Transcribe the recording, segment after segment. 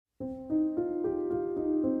Good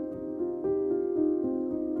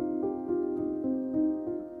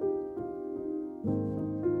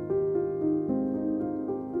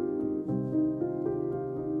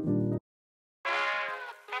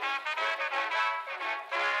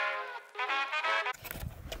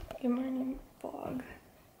morning, vlog.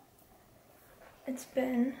 It's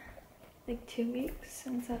been like 2 weeks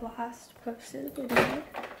since I last posted a video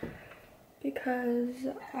because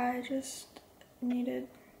I just needed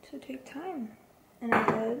to take time, and I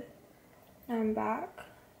did. Now I'm back.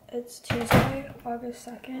 It's Tuesday, August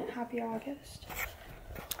 2nd. Happy August.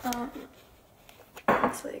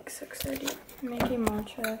 It's like 6:30. I'm making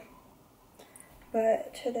matcha,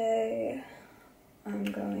 but today I'm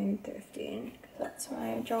going thrifting because that's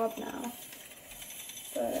my job now.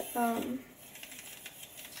 But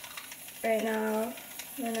right now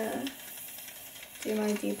I'm gonna do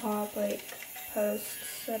my depop like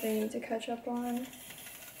posts that I need to catch up on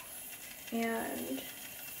and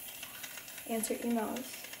answer emails.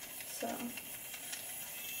 So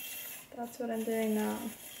that's what I'm doing now.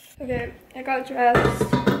 Okay, I got dressed.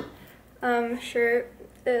 Shirt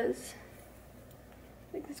is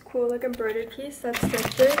like this cool like embroidered piece that's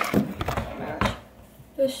thrifted. Oh my gosh.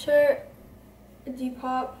 This shirt,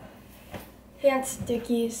 depop, pants,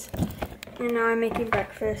 Dickies, and now I'm making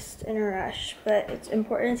breakfast in a rush, but it's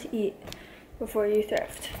important to eat before you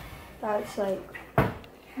thrift. That's like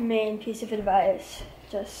main piece of advice,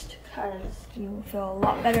 just because you will feel a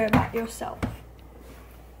lot better about yourself.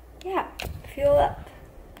 Yeah, fuel up.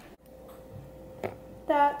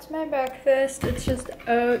 That's my breakfast. It's just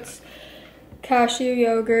oats, cashew,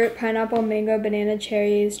 yogurt, pineapple, mango, banana,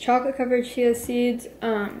 cherries, chocolate covered chia seeds,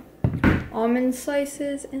 almond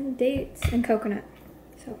slices, and dates, and coconut.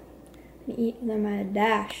 So I'm gonna eat and then I'm gonna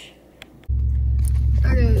dash.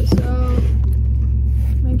 Okay, so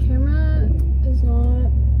my camera is not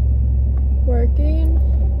working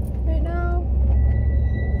right now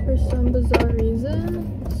for some bizarre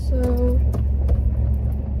reason, so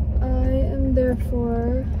I am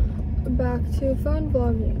therefore back to phone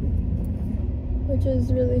vlogging, which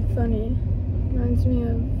is really funny. Reminds me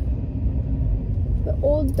of the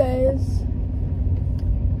old days.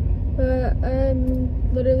 But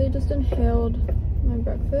I'm literally just inhaled my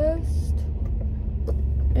breakfast,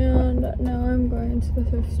 and now I'm going to the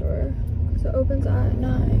thrift store because it opens at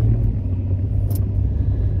 9.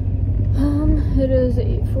 It is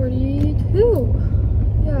 8:42.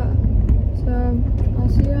 Yeah, so I'll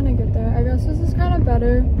see you when I get there. I guess this is kind of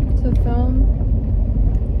better to film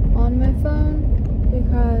on my phone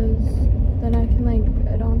because then I can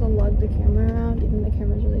I don't have to lug the camera around, even the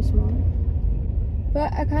camera's really small.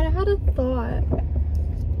 But I kind of had a thought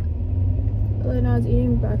when I was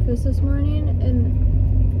eating breakfast this morning,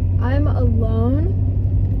 and I'm alone,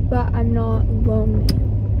 but I'm not lonely.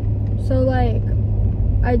 So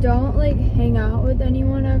I don't hang out with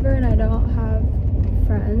anyone ever, and I don't have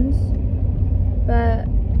friends, but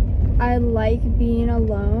I like being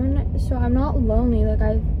alone, so I'm not lonely.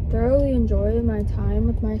 I thoroughly enjoy my time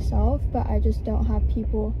with myself, but I just don't have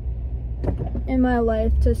people in my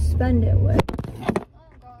life to spend it with. Oh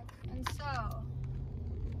god. And so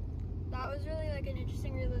that was really an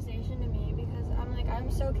interesting realization to me, because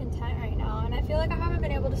I'm so content right now, and I feel like I haven't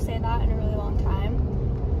been able to say that in a really long time.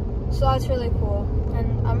 So that's really cool.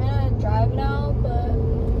 And I'm gonna drive now, but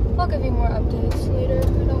I'll give you more updates later.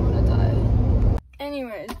 I don't want to die.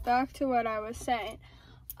 Anyways, back to what I was saying.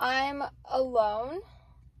 I'm alone,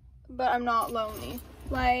 but I'm not lonely.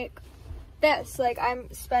 I'm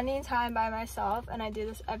spending time by myself, and I do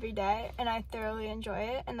this every day, and I thoroughly enjoy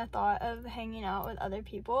it. And the thought of hanging out with other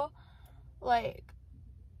people, I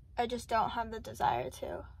just don't have the desire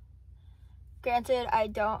to. Granted, I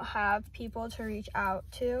don't have people to reach out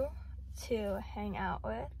to hang out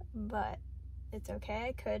with, but it's okay.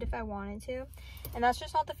 I could if I wanted to, and that's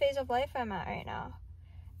just not the phase of life I'm at right now.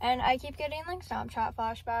 And I keep getting Snapchat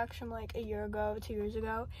flashbacks from a year ago, 2 years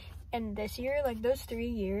ago, and this year, those 3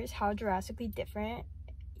 years, how drastically different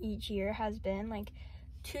each year has been.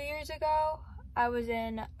 2 years ago, I was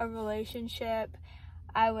in a relationship.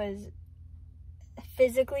 I was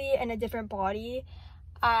physically in a different body.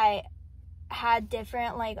 I had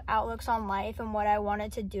different outlooks on life and what I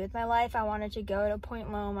wanted to do with my life. I wanted to go to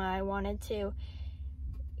Point Loma. I wanted to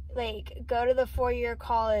go to the 4-year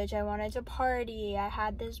college. I wanted to party. I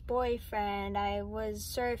had this boyfriend. I was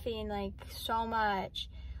surfing so much,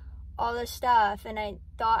 all this stuff, and I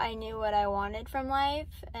thought I knew what I wanted from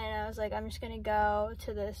life, and I was I'm just gonna go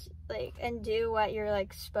to this and do what you're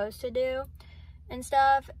supposed to do and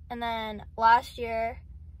stuff. And then last year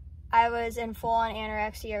I was in full-on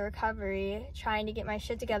anorexia recovery, trying to get my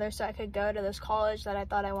shit together so I could go to this college that I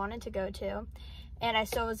thought I wanted to go to. And I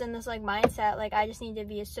still was in this like mindset, like I just need to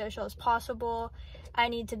be as social as possible. I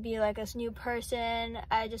need to be like this new person.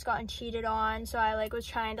 I just gotten cheated on, so I like was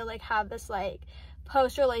trying to like have this like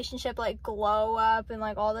post-relationship like glow up and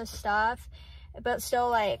like all this stuff, but still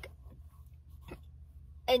like,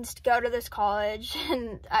 and go to this college.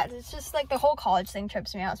 And it's just like the whole college thing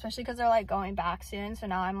trips me out, especially because they're like going back soon. So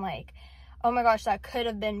now I'm like, oh my gosh, that could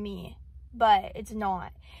have been me, but it's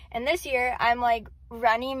not. And this year I'm like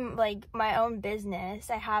running like my own business.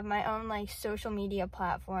 I have my own like social media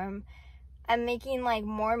platform. I'm making like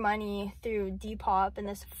more money through Depop and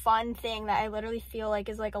this fun thing that I literally feel like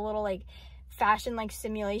is like a little like fashion like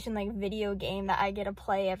simulation like video game that I get to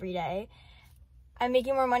play every day. I'm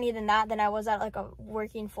making more money than that than I was at like a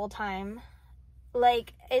working full time.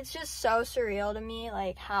 Like, it's just so surreal to me,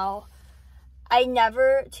 like how I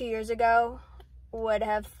never 2 years ago would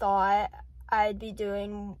have thought I'd be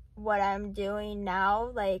doing what I'm doing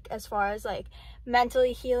now, like as far as like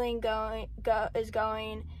mentally healing is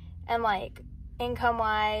going, and like income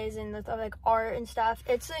wise and with like art and stuff.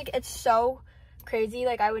 It's like, it's so crazy,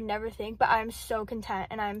 like I would never think, but I'm so content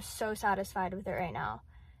and I'm so satisfied with it right now.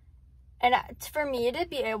 And for me to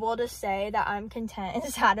be able to say that I'm content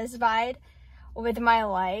and satisfied with my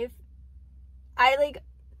life, I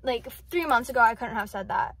like 3 months ago I couldn't have said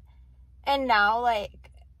that. And now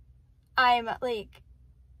like I'm like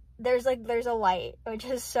there's a light, which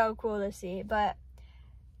is so cool to see. But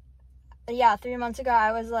yeah, 3 months ago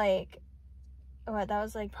I was like, what, that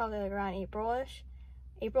was like probably like around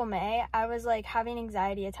April, May, I was like having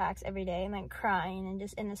anxiety attacks every day and like crying and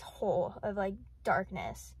just in this hole of like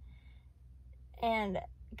darkness. And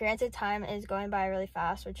granted, time is going by really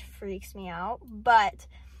fast, which freaks me out, but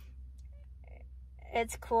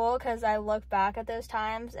it's cool because I look back at those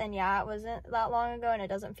times and yeah, it wasn't that long ago and it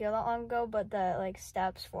doesn't feel that long ago, but the like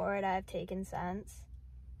steps forward I've taken since,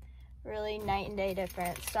 really night and day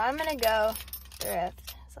difference. So I'm gonna go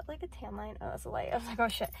thrift. Is that like a tan line? Oh, that's a light. I was like, oh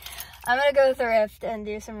shit. I'm gonna go thrift and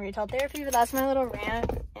do some retail therapy, but that's my little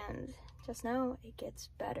rant, and just know it gets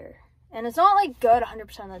better. And it's not like good 100%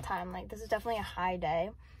 of the time. Like, this is definitely a high day,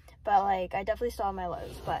 but like I definitely still have my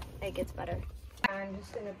lows, but it gets better. I'm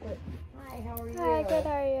just gonna put, hi, how are you? Hi, good,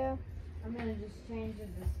 how are you? I'm gonna just change the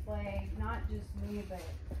display, not just me, but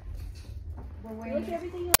we're waiting. Look at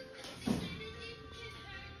everything else.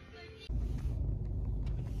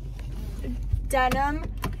 Denim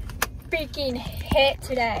freaking hit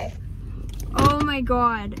today. Oh my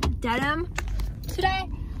god, denim today,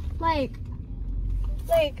 like,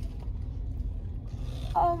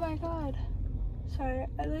 oh my god. Sorry,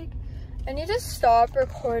 I need to stop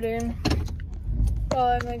recording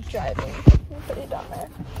while I'm like driving. I'm pretty dumb there.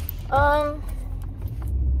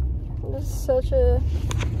 This is such a,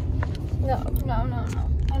 no,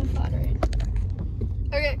 unflattering.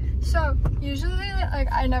 Okay, so usually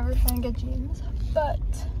like I never try and get jeans, but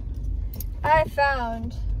I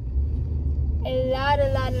found a lot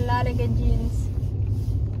of good jeans.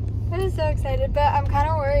 I'm so excited, but I'm kind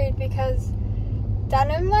of worried because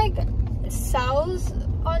denim like sells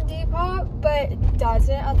on Depop but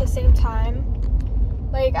doesn't at the same time.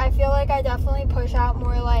 Like I feel like I definitely push out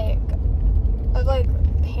more like of like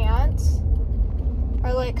pants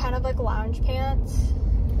or like kind of like lounge pants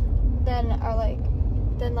than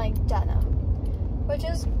denim, which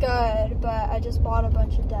is good, but I just bought a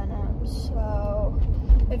bunch of denim, so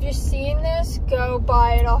if you're seeing this, go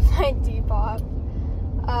buy it off my Depop.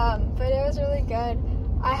 But it was really good.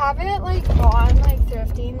 I haven't like gone like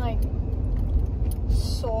thrifting like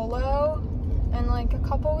solo in like a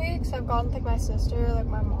couple weeks. I've gone with like my sister, like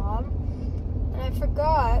my mom, and I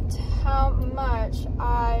forgot how much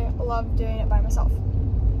I love doing it by myself.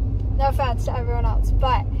 No offense to everyone else,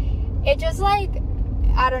 but it just like,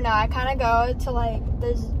 I don't know, I kind of go to like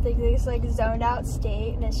this like zoned out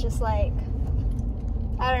state, and it's just like,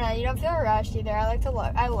 I don't know, you don't feel rushed either.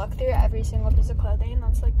 I look through every single piece of clothing.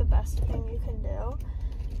 That's like the best thing you can do.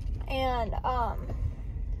 And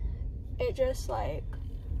it just like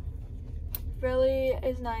really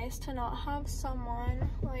is nice to not have someone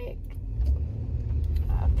like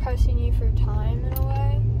pressing you for time in a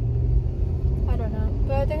way. I don't know,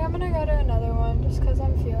 but I think I'm gonna go to another one just because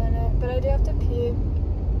I'm feeling it, but I do have to pee,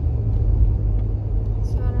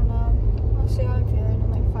 so I don't know. I'll see how I'm feeling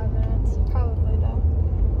in like 5 minutes, probably though.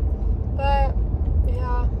 But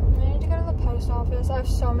yeah, I need to go to the post office. I have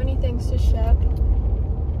so many things to ship,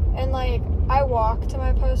 and like I walk to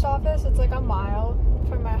my post office. It's like a mile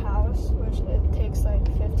from my house, which it takes like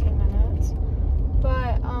 15 minutes,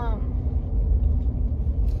 but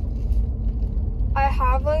I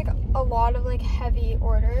have like a lot of like heavy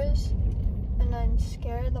orders, and I'm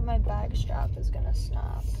scared that my bag strap is gonna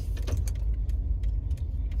snap.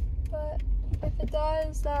 But if it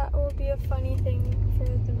does, that will be a funny thing for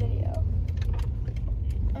the video.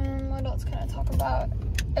 What else can I talk about?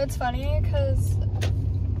 It's funny because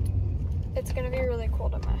it's gonna be really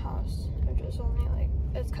cold in my house, which is only like,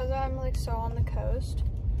 it's because I'm like so on the coast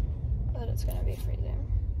that it's gonna be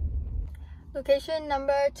freezing. Location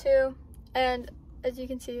number 2, and as you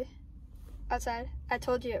can see outside, I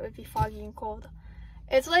told you it would be foggy and cold.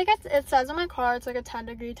 It's like, it says in my car it's like a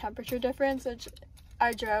 10-degree temperature difference, which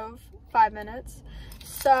I drove 5 minutes.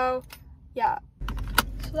 So yeah,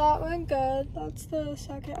 so that went good. That's the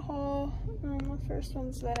second haul. The first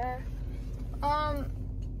one's there.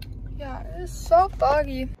 Yeah, it's so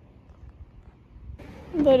foggy.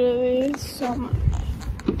 Literally so much.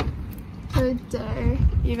 Good day.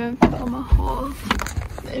 Even film a haul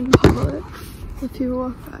in public. If people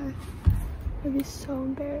walk by, I'd be so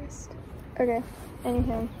embarrassed. Okay,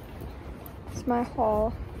 anyhow, it's my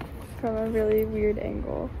haul from a really weird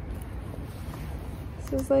angle.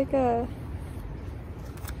 This is like a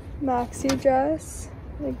maxi dress,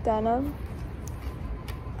 like denim.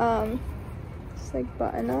 Just like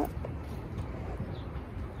button up.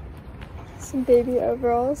 Some baby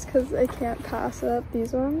overalls because I can't pass up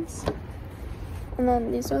these ones. And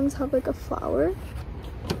then these ones have like a flower.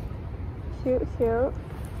 Cute, cute.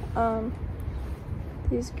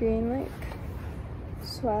 These green like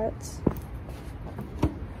sweats.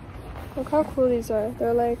 Look how cool these are.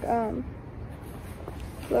 They're like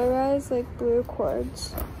low-rise like blue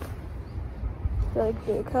cords. They're like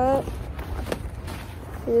boot cut.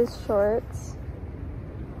 These shorts.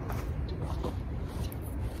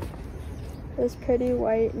 This pretty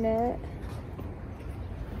white knit.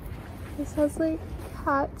 This has like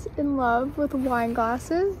cats in love with wine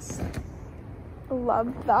glasses.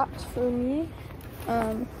 Love that for me.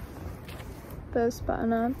 This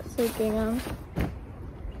button up, it's like gingham.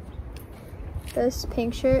 This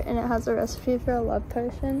pink shirt, and it has a recipe for a love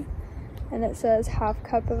potion, and it says 1/2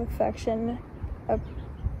 cup of affection, a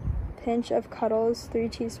pinch of cuddles, 3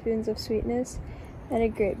 teaspoons of sweetness, and a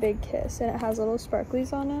great big kiss. And it has little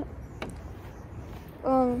sparklies on it.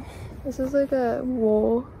 This is like a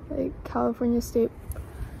wool, like California State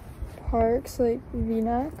Parks, like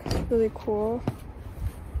V-neck. It's really cool.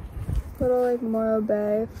 Little like Morro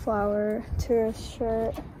Bay flower tourist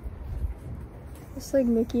shirt. This like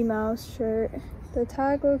Mickey Mouse shirt. The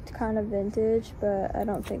tag looked kind of vintage, but I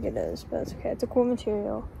don't think it is, but it's okay. It's a cool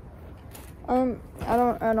material. I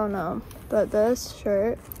don't know, but this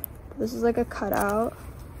shirt, this is like a cutout,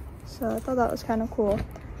 so I thought that was kind of cool.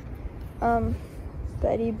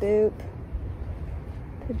 Betty Boop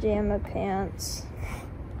pajama pants.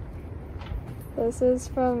 This is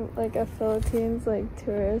from like a Philippines like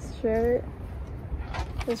tourist shirt.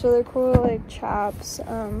 It's really cool like chaps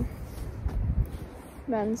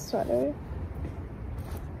men's sweater.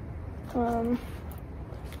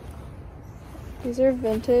 These are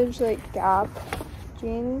vintage like Gap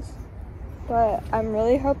jeans, but I'm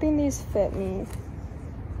really hoping these fit me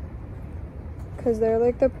because they're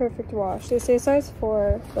like the perfect wash. They say size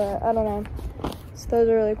 4, but I don't know. So those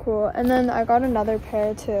are really cool. And then I got another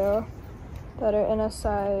pair too that are in a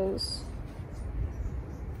size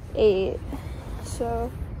 8.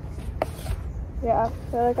 So yeah,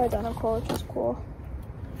 they're like identical, which is cool.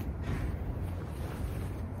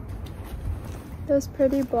 This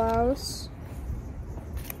pretty blouse.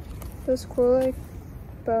 This cool like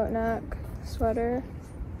boat neck sweater.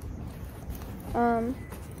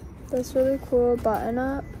 This really cool button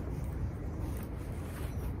up.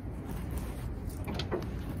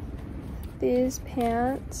 These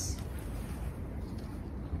pants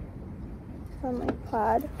from like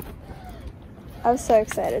plaid. I was so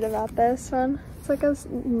excited about this one. It's like a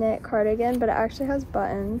knit cardigan, but it actually has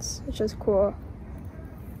buttons, which is cool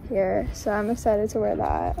here. So I'm excited to wear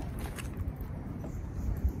that.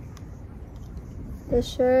 This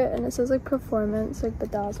shirt, and it says like performance, like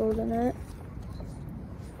bedazzled in it.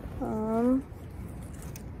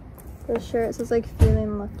 This shirt says like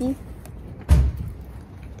feeling lucky.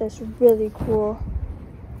 This really cool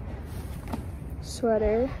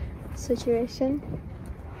sweater situation.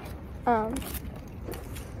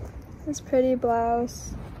 This pretty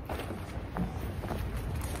blouse.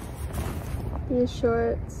 These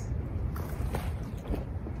shorts.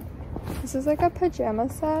 This is like a pajama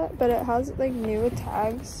set, but it has like new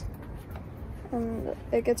tags. And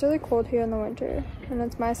it gets really cold here in the winter, and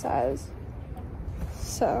it's my size.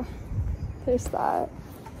 So there's that.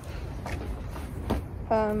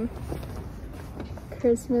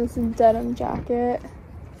 Christmas denim jacket.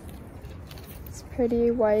 It's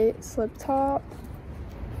pretty white slip top.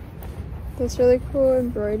 This really cool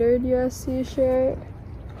embroidered USC shirt.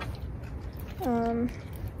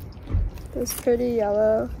 This pretty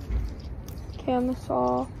yellow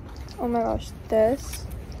camisole. Oh my gosh, this.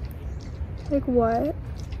 Like what?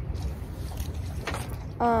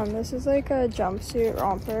 This is like a jumpsuit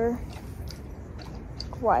romper.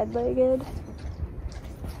 Wide-legged.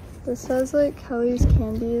 This says like Kelly's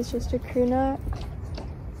Candies, just a crew neck.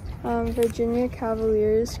 Virginia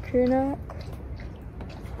Cavaliers crew neck.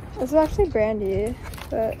 This is actually brandy,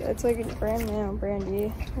 but it's like a brand new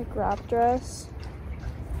brandy, like wrap dress.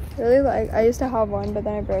 Really like, I used to have one, but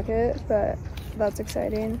then I broke it, but that's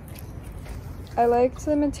exciting. I liked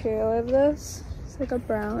the material of this. It's like a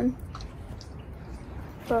brown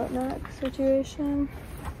boat neck situation.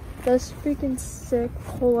 This freaking sick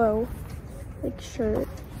polo like shirt.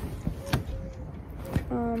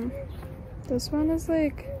 This one is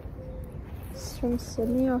like from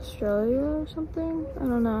Sydney, Australia or something. I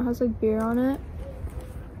don't know, it has like beer on it.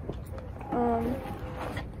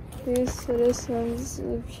 These Citizens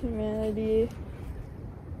of Humanity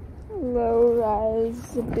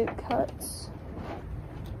low-rise boot cuts.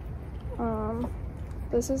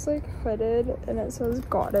 This is like hooded and it says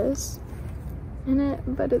Goddess in it,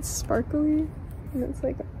 but it's sparkly and it's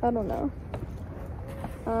like, I don't know.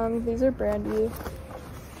 These are brandy,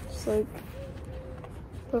 just like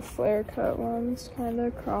the flare cut ones, kind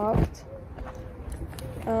of cropped.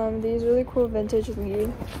 These really cool vintage Lee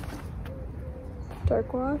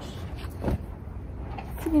dark wash.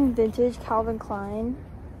 Freaking vintage Calvin Klein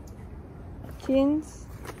jeans,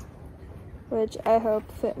 which I hope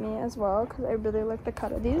fit me as well because I really like the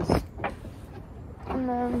cut of these. And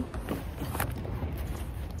then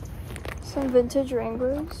some vintage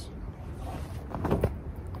Wranglers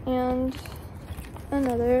and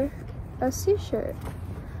another SC shirt.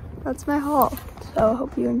 That's my haul. So I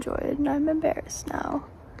hope you enjoyed, and I'm embarrassed now.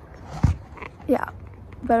 Yeah,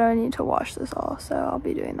 but I need to wash this all, so I'll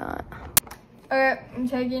be doing that. Okay, I'm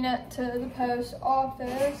taking it to the post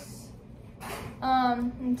office.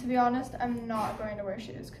 And to be honest, I'm not going to wear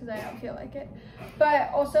shoes because I don't feel like it.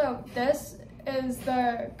 But also, this is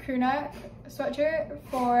the crew neck sweatshirt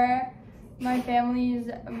for my family's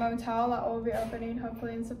motel that will be opening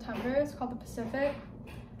hopefully in September. It's called the Pacific.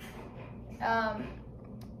 At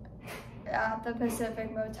the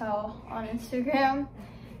Pacific Motel on Instagram.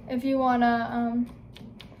 If you wanna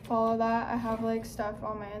follow that, I have like stuff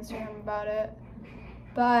on my Instagram about it.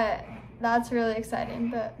 But that's really exciting.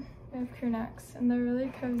 But we have crew necks and they're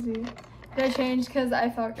really cozy. They changed because I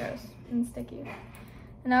felt gross and sticky.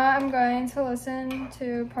 And now I'm going to listen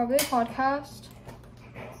to probably a podcast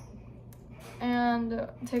and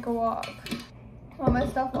take a walk while my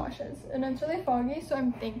stuff washes. And it's really foggy, so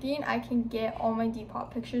I'm thinking I can get all my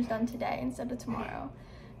depop pictures done today instead of tomorrow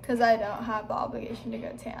because I don't have the obligation to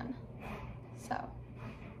go tan. So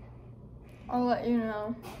I'll let you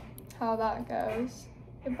know how that goes.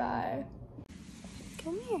 Goodbye.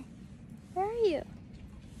 Come here. Where are you?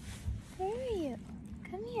 Where are you?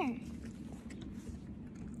 Come here.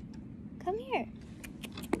 Come here.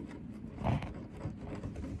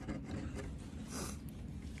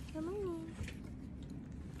 Good morning.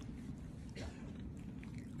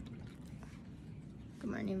 Good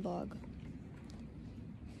morning, vlog.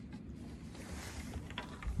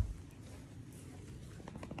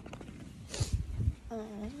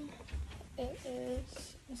 It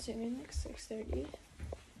is, assuming like 6:30.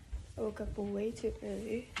 I woke up way too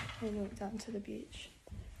early and went down to the beach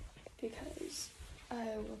because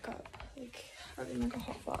I woke up like having like a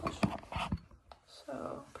hot flash.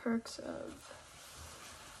 So perks of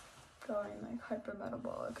going like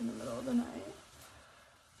hypermetabolic in the middle of the night.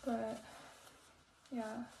 But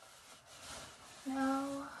yeah,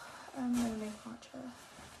 now I'm gonna make matcha.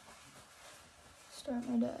 Start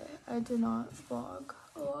my day. I did not vlog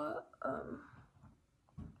a lot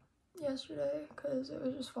yesterday because it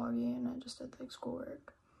was just foggy and I just did like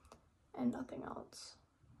schoolwork and nothing else.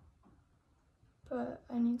 But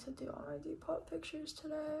I need to do all my depop pictures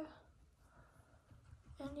today.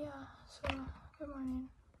 And yeah, so good morning.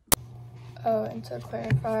 Oh, and to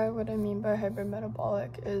clarify, what I mean by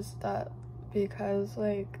hypermetabolic is that because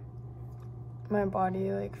like my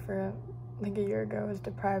body like for like a year ago was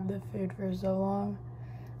deprived of food for so long,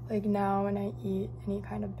 like now when I eat any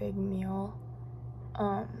kind of big meal,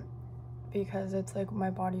 because it's like my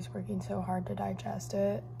body's working so hard to digest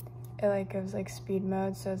it, it like gives like speed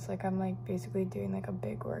mode, so it's like I'm like basically doing like a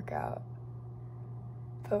big workout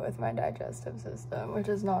but with my digestive system, which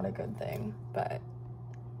is not a good thing, but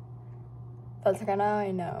that's kind of how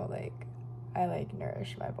I know like I like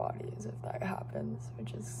nourish my body as if that happens,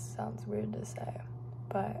 which sounds weird to say,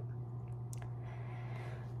 but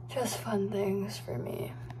just fun things for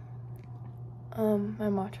me. My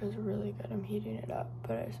matcha is really good. I'm heating it up,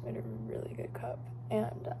 but I just made a really good cup,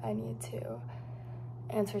 and I need to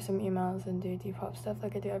answer some emails and do depop stuff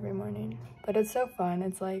like I do every morning. But it's so fun.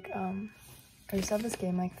 It's like I used to have this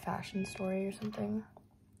game like Fashion Story or something.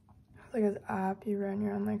 It's like this app you run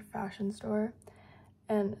your own like fashion store,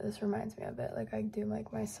 and this reminds me of it. Like I do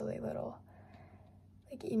like my silly little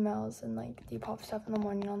like emails and like depop stuff in the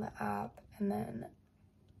morning on the app, and then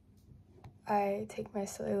I take my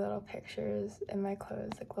silly little pictures in my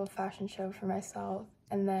clothes, like a little fashion show for myself,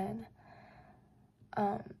 and then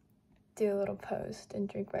do a little post and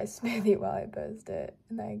drink my smoothie while I post it,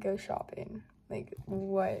 and then I go shopping. Like,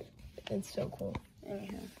 what? It's so cool.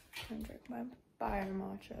 Anyhow, I'm gonna drink my Bayer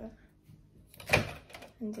matcha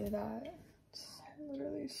and do that. It's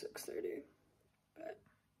literally 6:30, but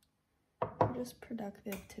I'm just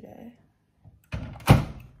productive today.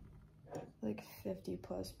 Like 50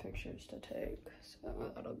 plus pictures to take,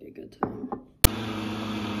 so that'll be a good time.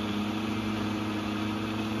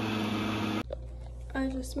 I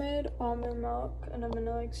just made almond milk and I'm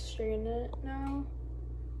gonna like strain it now,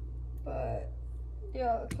 but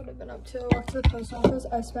yeah, that's what I've been up to. I walked to the post office.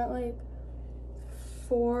 I spent like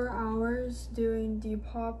 4 hours doing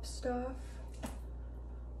depop stuff.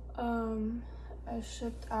 I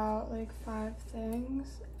shipped out like 5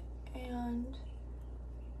 things, and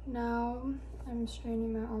now I'm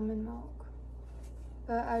straining my almond milk.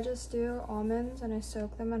 But I just do almonds and I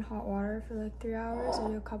soak them in hot water for like 3 hours. I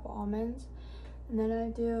do a cup of almonds, and then I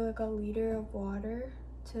do like a liter of water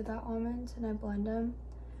to the almonds, and I blend them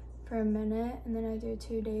for a minute, and then I do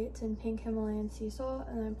 2 dates and pink Himalayan sea salt,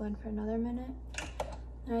 and then I blend for another minute.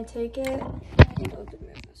 And I take it, I don't know if to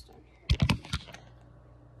move this down here. I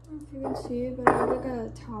don't know if you can see, but I have like a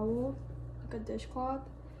towel, like a dishcloth.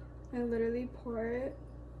 I literally pour it,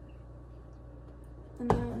 and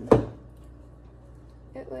then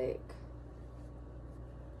it like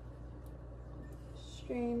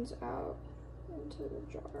strains out into the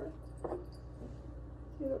jar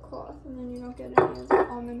through the cloth, and then you don't get any of the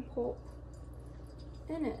almond pulp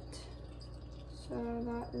in it. So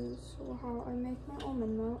that is how I make my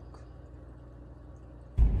almond milk.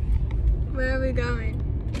 Where are we going?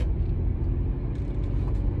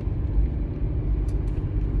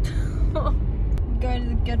 Going to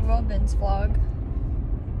the Good Robins vlog.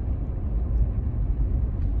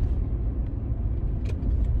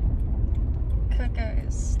 Coco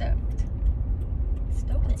is stoked.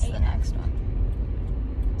 What's the next one?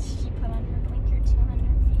 She put on her blinker 200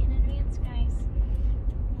 feet in advance, guys.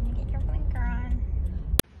 You get your blinker on.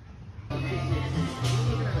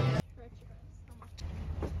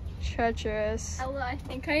 Treacherous. Ella, I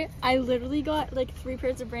think I literally got like 3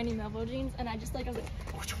 pairs of Brandy Melville jeans, and I was like,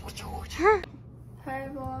 Hey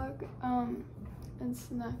vlog, it's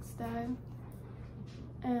the next day,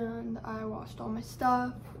 and I washed all my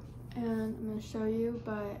stuff, and I'm gonna show you,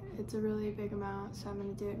 but it's a really big amount, so I'm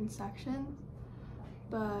gonna do it in sections.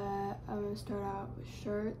 But I'm gonna start out with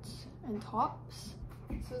shirts and tops.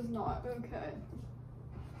 This is not okay.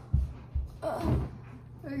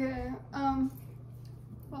 Okay,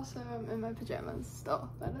 also I'm in my pajamas still,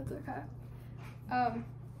 but it's okay.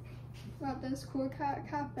 Got this Cool Cat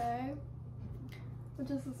Cafe, which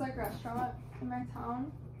is this like restaurant in my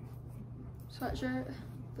town. Sweatshirt.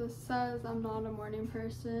 This says I'm not a morning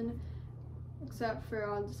person except for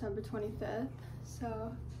on December 25th.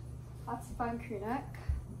 So that's a fun crew neck.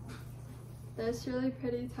 This really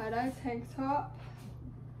pretty tie-dye tank top.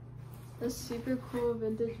 This super cool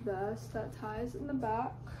vintage vest that ties in the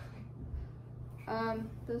back.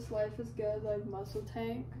 This Life is Good like muscle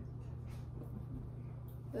tank.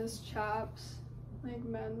 This chaps like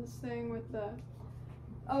men's thing with the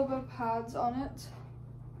elbow pads on it.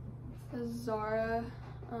 This Zara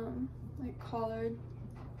like collared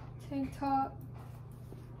tank top.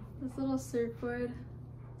 This little surfboard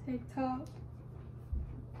tank top.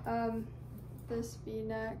 This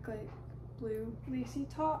V-neck like blue lacy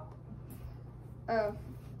top. Oh,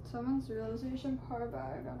 someone's realization power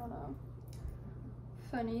bag, I don't know.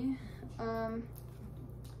 Funny.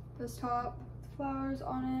 This top, flowers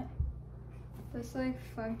on it. This like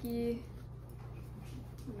funky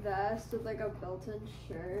vest with like a built-in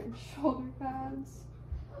shirt and shoulder pads.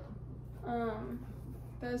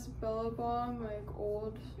 This Billabong like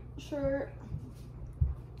old shirt.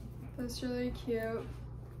 This really cute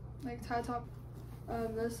like tie top.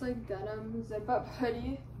 This like denim zip up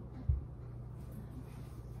hoodie.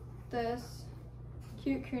 This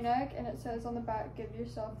cute crew neck, and it says on the back, give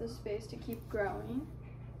yourself the space to keep growing.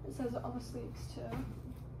 It says it on the sleeves too.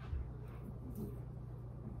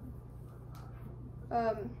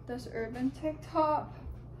 This urban tank top.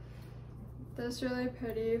 This really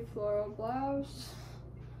pretty floral blouse.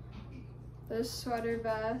 This sweater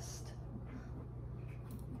vest.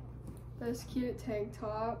 This cute tank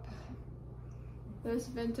top. This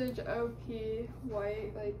vintage OP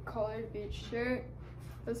white like colored beach shirt.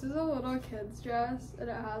 This is a little kid's dress and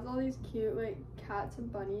it has all these cute like cats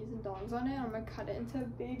and bunnies and dogs on it. I'm gonna cut it into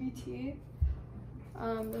baby tee.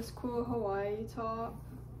 This cool Hawaii top.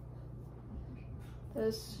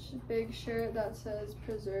 This big shirt that says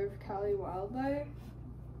Preserve Cali Wildlife.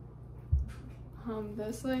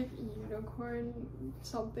 This like unicorn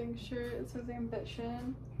something shirt, it says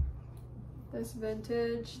Ambition. This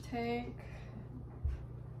vintage tank.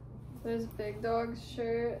 This big dog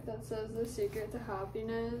shirt that says the secret to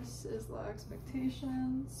happiness is low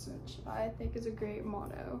expectations, which I think is a great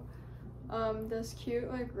motto. This cute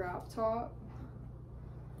like wrap top.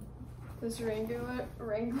 This Wrangler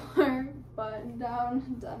button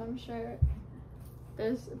down denim shirt.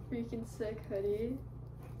 This freaking sick hoodie,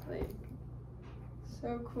 like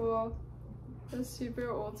so cool. This super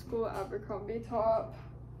old school Abercrombie top.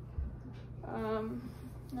 A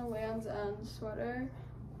Land's End sweater.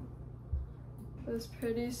 This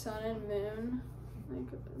pretty sun and moon, like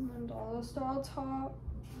mandala style top.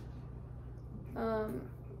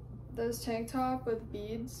 This tank top with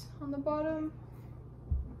beads on the bottom.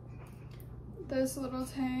 This little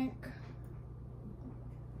tank.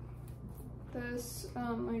 This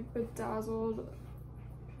like bedazzled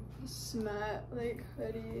cement like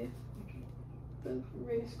hoodie. The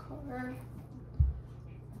race car.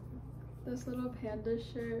 This little panda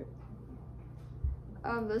shirt.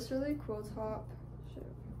 This really cool top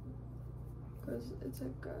shirt because it's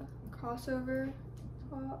like a crossover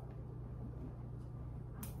top.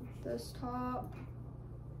 This top.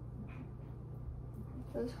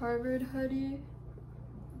 This Harvard hoodie.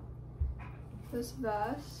 This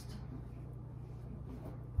vest.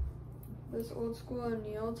 This old school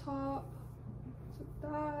O'Neill top.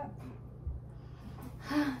 Like that.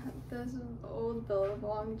 This old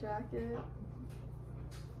Billabong jacket.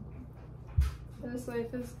 This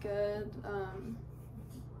Life is Good,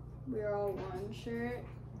 We Are All One shirt.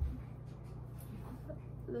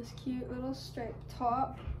 This cute little striped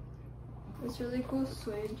top. This really cool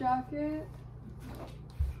suede jacket.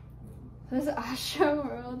 This Astro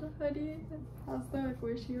World hoodie. It has the like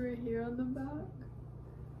wish you were here on the back.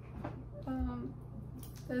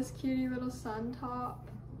 This cutie little sun top.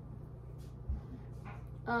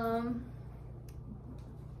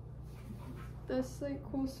 This like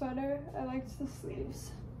cool sweater. I liked the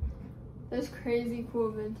sleeves. This crazy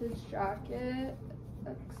cool vintage jacket.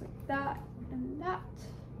 Looks like that and that.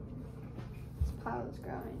 This pile is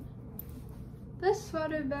growing. This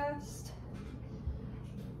sweater vest.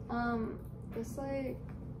 This like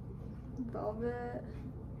velvet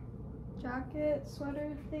jacket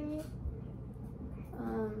sweater thingy.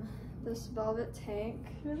 This velvet tank.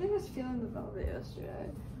 I really was feeling the velvet yesterday.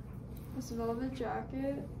 This velvet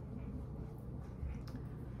jacket.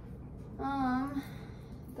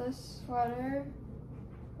 This sweater.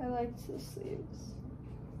 I liked the sleeves.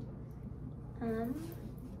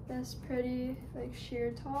 This pretty like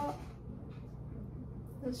sheer top.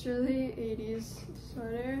 This really 80s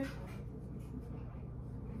sweater.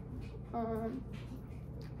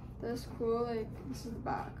 This cool like, this is the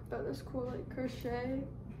back, but this cool like crochet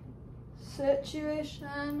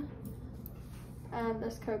situation. And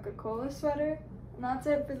this Coca-Cola sweater. And that's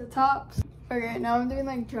it for the tops. Okay, now I'm doing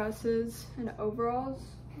like dresses and overalls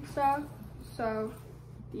and stuff. So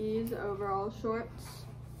these overall shorts.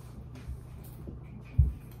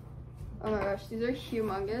 Oh my gosh, these are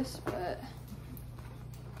humongous, but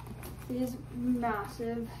these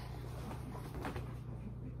massive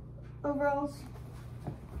overalls.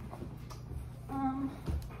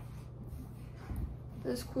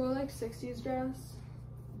 This cool like 60s dress.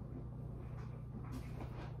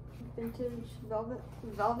 Vintage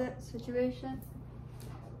velvet situation.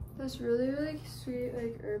 This really sweet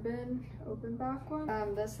like urban open back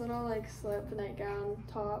one. This little like slip nightgown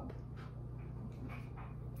top.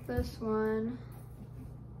 This one.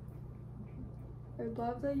 I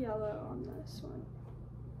love the yellow on this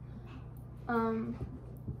one.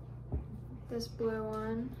 This blue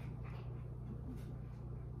one.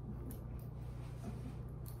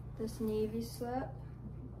 This navy slip.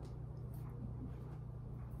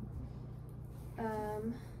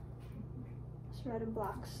 This red and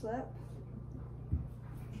black slip.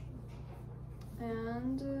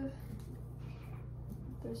 And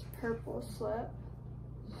this purple slip.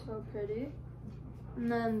 So pretty.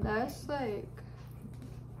 And then this like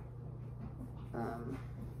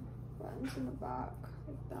buttons in the back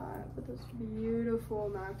like that with this beautiful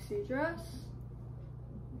maxi dress.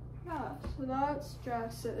 Yeah, so that's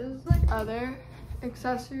dresses. Like other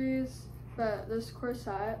accessories, but this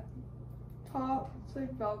corset top, it's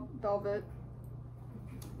like velvet.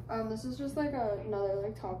 This is just like another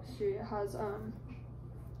like tapestry. It has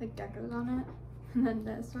like geckos on it. And then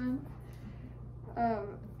this one,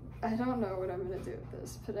 I don't know what I'm gonna do with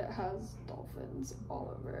this, but it has dolphins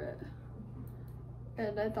all over it.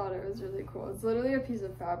 And I thought it was really cool. It's literally a piece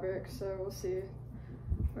of fabric, so we'll see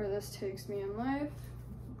where this takes me in life.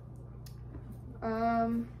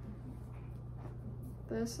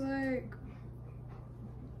 This like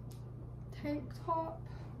tank top.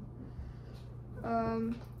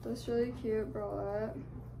 This really cute bralette.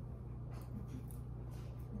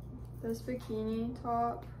 This bikini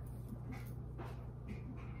top,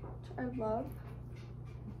 which I love.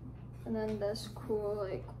 And then this cool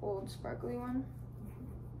like old sparkly one.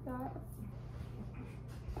 That.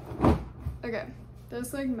 Okay,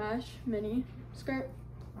 this like mesh mini skirt.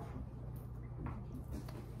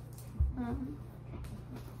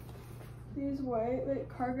 These white like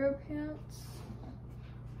cargo pants.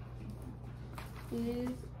 These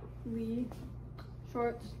Lee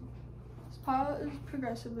shorts. This pile is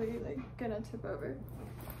progressively like gonna tip over.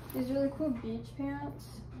 These really cool beach pants.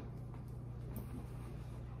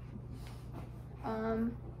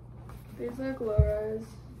 These like low-rise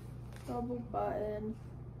double button,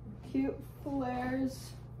 cute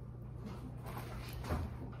flares,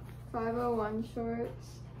 501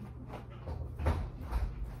 shorts.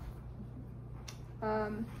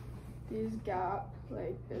 These Gap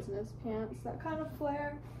like business pants that kind of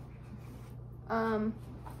flare.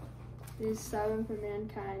 These 7 for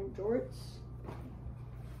Mankind jorts.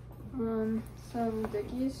 Some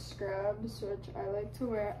Dickies scrubs, which I like to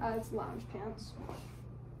wear as lounge pants.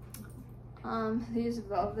 These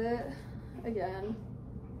velvet, again,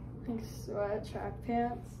 like sweat track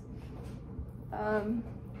pants.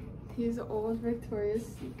 These old Victoria's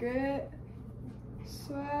Secret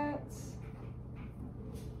sweats.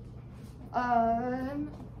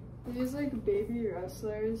 These like baby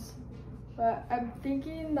wrestlers, but I'm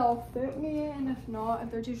thinking they'll fit me, and if not,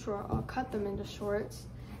 if they're too short, I'll cut them into shorts.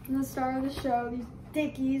 And the star of the show, these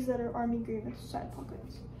Dickies that are army green with side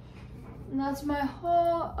pockets. And that's my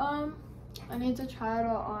haul. I need to try it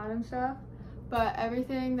all on and stuff, but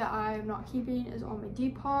everything that I'm not keeping is on my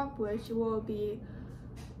Depop, which will be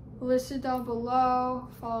listed down below.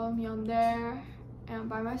 Follow me on there and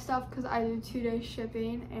buy my stuff because I do 2-day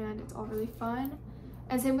shipping and it's all really fun.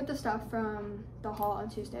 And same with the stuff from the haul on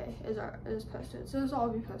Tuesday is posted. So this will all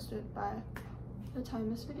be posted by the time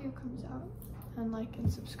this video comes out. And like and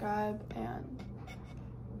subscribe, and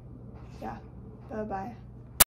yeah, bye bye.